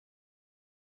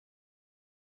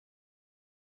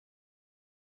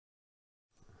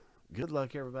Good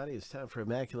luck, everybody. It's time for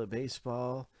Immaculate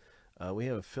Baseball. We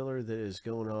have a filler that is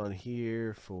going on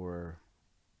here for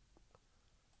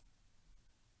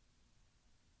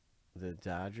the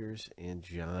Dodgers and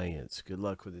Giants. Good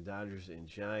luck with the Dodgers and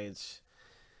Giants.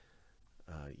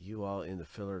 You all in the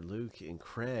filler, Luke and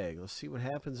Craig. Let's see what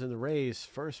happens in the race.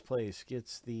 First place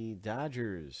gets the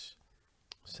Dodgers.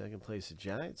 Second place, the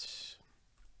Giants.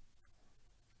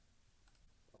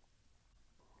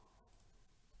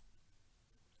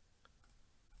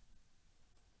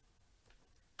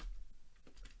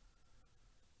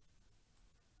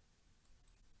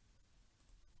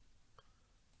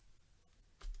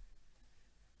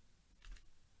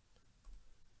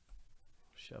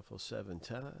 Shuffle 7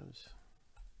 times.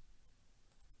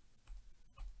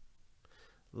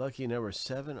 Lucky number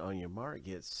 7 on your mark.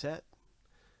 Get set.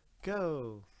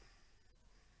 Go.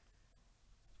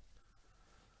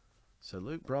 So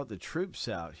Luke brought the troops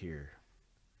out here.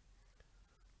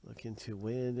 Looking to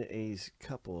win a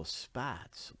couple of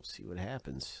spots. We'll see what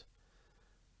happens.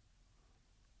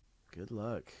 Good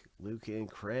luck, Luke and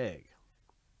Craig.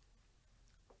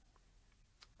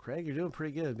 Craig, you're doing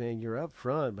pretty good, man. You're up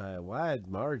front by a wide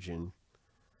margin.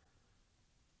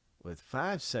 With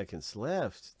 5 seconds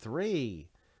left. 3,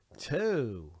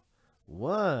 2,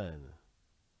 1.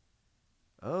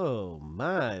 Oh,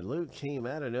 my. Luke came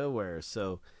out of nowhere.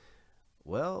 So,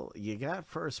 well, you got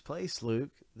first place, Luke.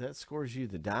 That scores you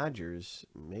the Dodgers.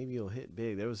 Maybe you'll hit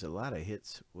big. There was a lot of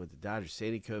hits with the Dodgers.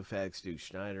 Sandy Koufax, Duke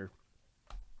Schneider.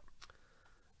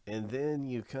 And then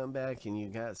you come back and you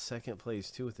got second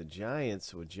place, too, with the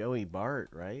Giants with Joey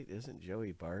Bart, right? Isn't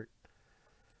Joey Bart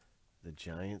the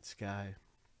Giants guy?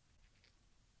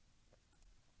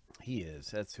 He is.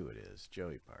 That's who it is,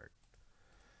 Joey Bart.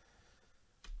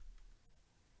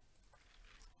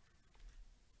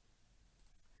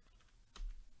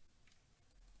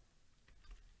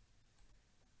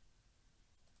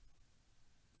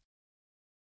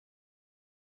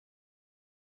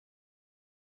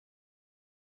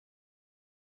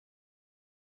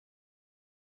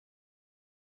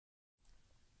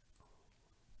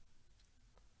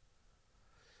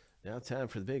 Now time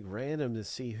for the big random to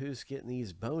see who's getting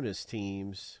these bonus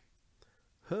teams.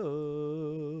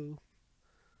 Ho!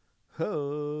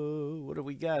 Ho! What do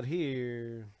we got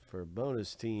here for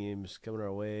bonus teams coming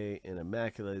our way in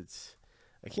Immaculates?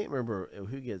 I can't remember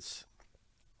who gets,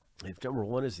 if number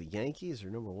 1 is the Yankees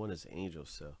or number 1 is the Angels.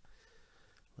 So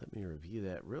let me review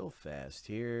that real fast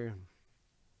here.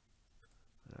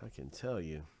 I can tell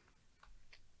you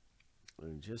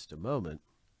in just a moment.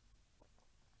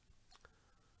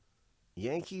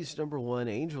 Yankees number 1,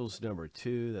 Angels number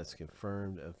 2. That's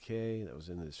confirmed. Okay, that was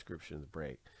in the description of the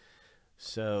break.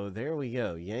 So there we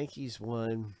go. Yankees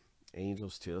 1,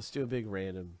 Angels 2. Let's do a big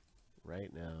random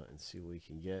right now and see what we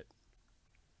can get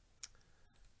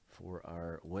for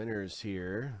our winners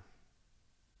here.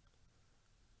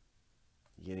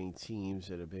 Getting teams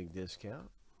at a big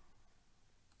discount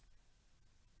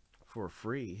for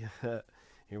free.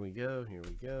 Here we go. Here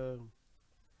we go.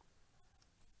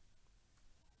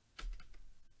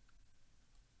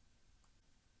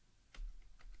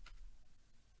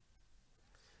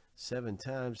 Seven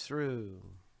times through.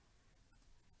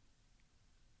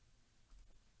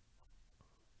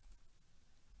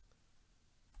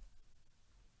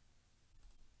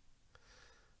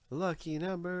 Lucky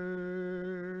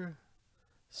number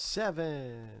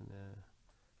 7.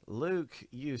 Luke,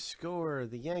 you score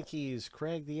the Yankees.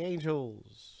 Craig, the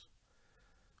Angels.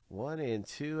 1 and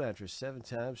 2 after 7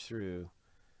 times through.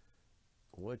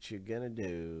 What you gonna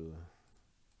do?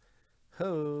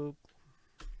 Hope.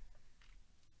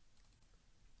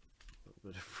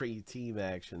 But free team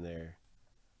action there.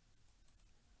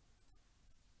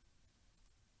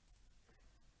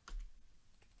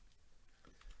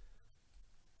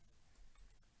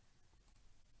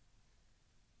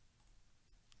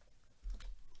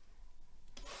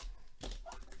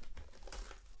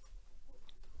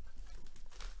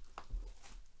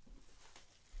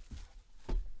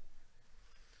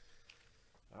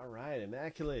 All right,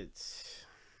 Immaculate.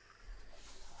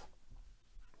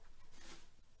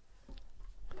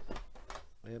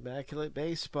 Immaculate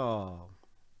Baseball.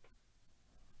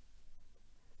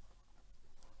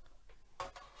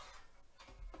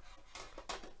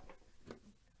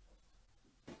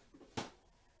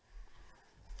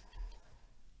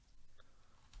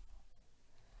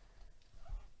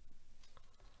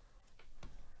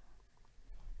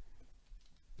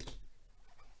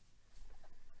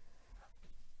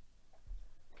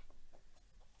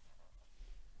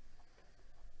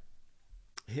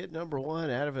 Hit number 1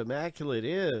 out of Immaculate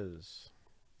is...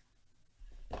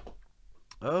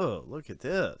 Oh, look at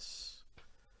this.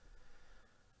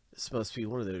 This must be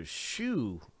one of those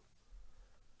shoe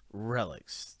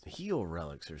relics, heel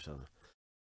relics or something.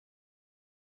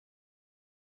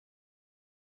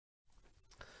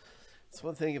 It's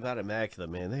one thing about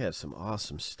Immaculate, man. They have some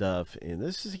awesome stuff. And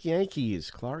this is Yankees,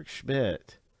 Clark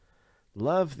Schmidt.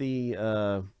 Love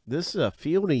the, this is a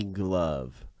fielding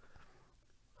glove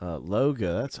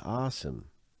logo. That's awesome.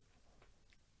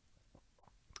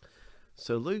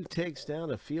 So Luke takes down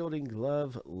a fielding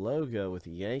glove logo with the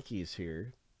Yankees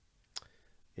here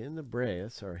in the break.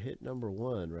 That's our hit number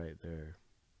 1 right there.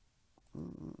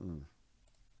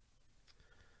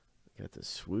 Got the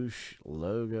swoosh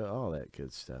logo, all that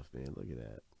good stuff, man. Look at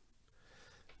that.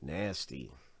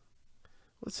 Nasty.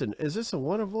 Is this a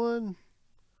 1 of 1?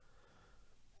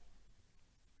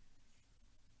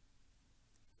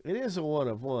 It is a 1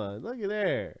 of 1. Look at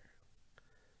there.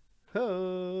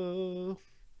 Ho.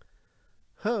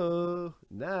 Ho.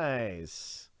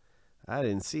 Nice. I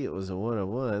didn't see it was a 1 of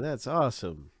 1. That's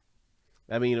awesome.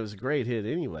 I mean, it was a great hit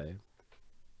anyway.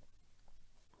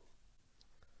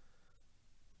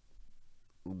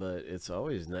 But it's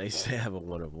always nice to have a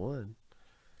 1 of 1.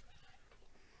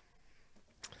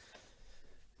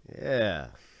 Yeah.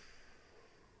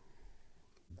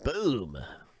 Boom.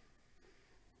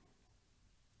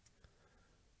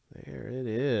 There it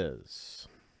is.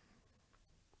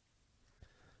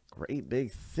 Great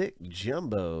big thick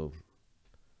jumbo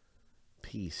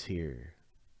piece here.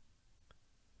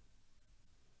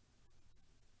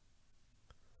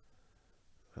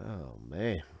 Oh,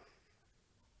 man.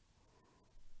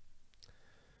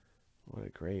 What a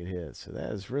great hit. So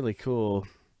that is really cool.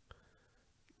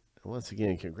 Once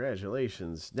again,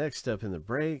 congratulations. Next up in the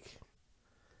break,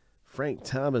 Frank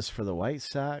Thomas for the White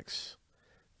Sox.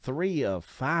 3 of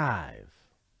 5.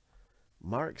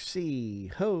 Mark C.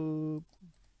 Hope.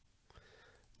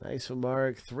 Nice one,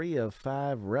 Mark. 3 of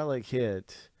 5 relic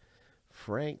hit.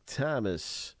 Frank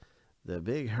Thomas, the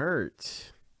Big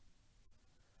Hurt.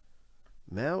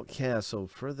 Mountcastle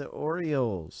for the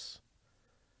Orioles.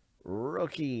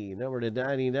 Rookie, number to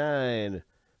 99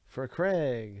 for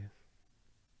Craig.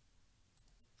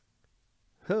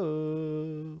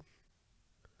 Ho.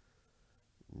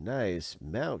 Nice.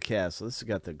 Mountcastle. This has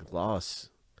got the gloss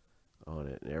on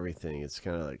it and everything. It's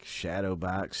kind of like shadow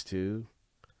box too.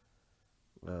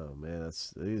 Oh man,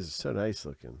 these are so nice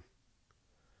looking.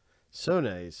 So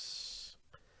nice.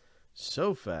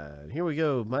 So fine. Here we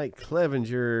go. Mike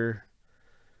Clevenger.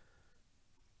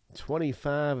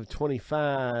 25 of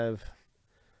 25.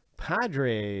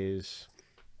 Padres.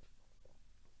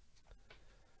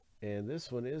 And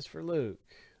this one is for Luke.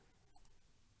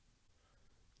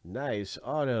 Nice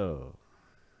auto.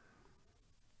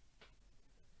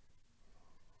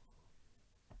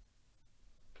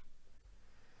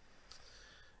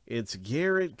 It's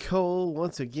Garrett Cole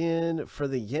once again for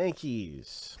the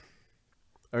Yankees.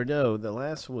 Or no, the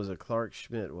last one was a Clark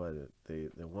Schmidt, wasn't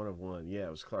it? The 1 of 1. Yeah,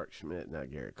 it was Clark Schmidt,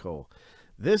 not Garrett Cole.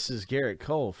 This is Garrett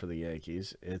Cole for the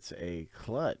Yankees. It's a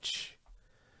clutch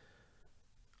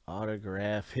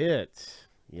autograph hit.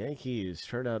 Yankees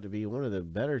turned out to be one of the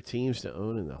better teams to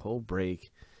own in the whole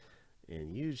break.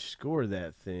 And you scored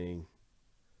that thing,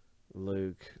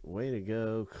 Luke. Way to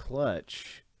go.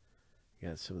 Clutch.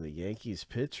 Got some of the Yankees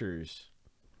pitchers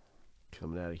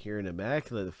coming out of here in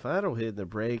Immaculate. The final hit in the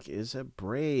break is a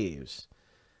Braves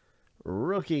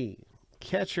rookie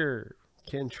catcher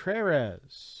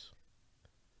Contreras.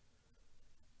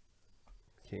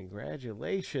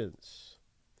 Congratulations.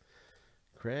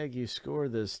 Craig, you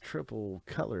scored this triple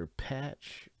color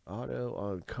patch auto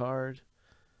on card.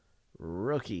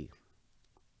 Rookie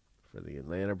for the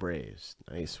Atlanta Braves.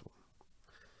 Nice one.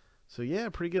 So, yeah,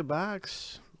 pretty good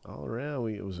box all around.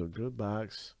 It was a good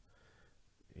box.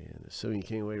 And so you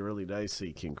came away really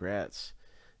nicely. Congrats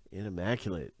in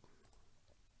Immaculate.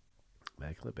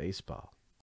 Immaculate Baseball.